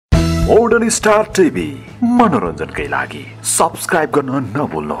Modern star TV मनोरञ्जनकै लागि subscribe गर्न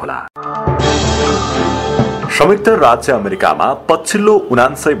नभुल्नुहोला। संयुक्त राज्य अमेरिकामा पछिल्लो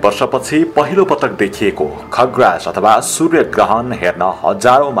 79 वर्षपछि पहिलो पटक देखिएको खग्रास अथवा सूर्यग्रहण हेर्न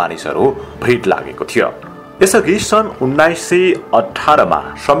हजारौं मानिसहरू भिड लागेको थियो। यसअघि सन् 1918 मा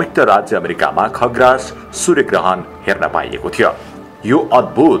संयुक्त राज्य अमेरिकामा खग्रास सूर्यग्रहण हेर्न पाइएको थियो। यो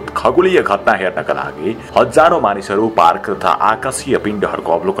अद्भुत खगोलीय घटना हेर्नका लागि हजारौं मानिसहरू पार्क तथा आकाशीय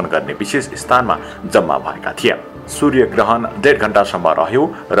पिण्डहरूको अवलोकन गर्ने विशेष स्थानमा जम्मा भएका थिए। सूर्यग्रहण 1.5 घण्टासम्म रह्यो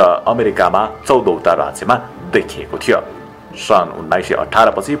र अमेरिकामा 14वटा राज्यमा देखिएको थियो। सन्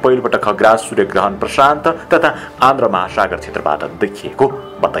 1918 पछि पहिलोपटक खग्रास सूर्यग्रहण प्रशान्त तथा आन्ध्र महासागर क्षेत्रबाट देखिएको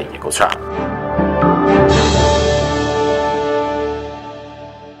बताइएको छ।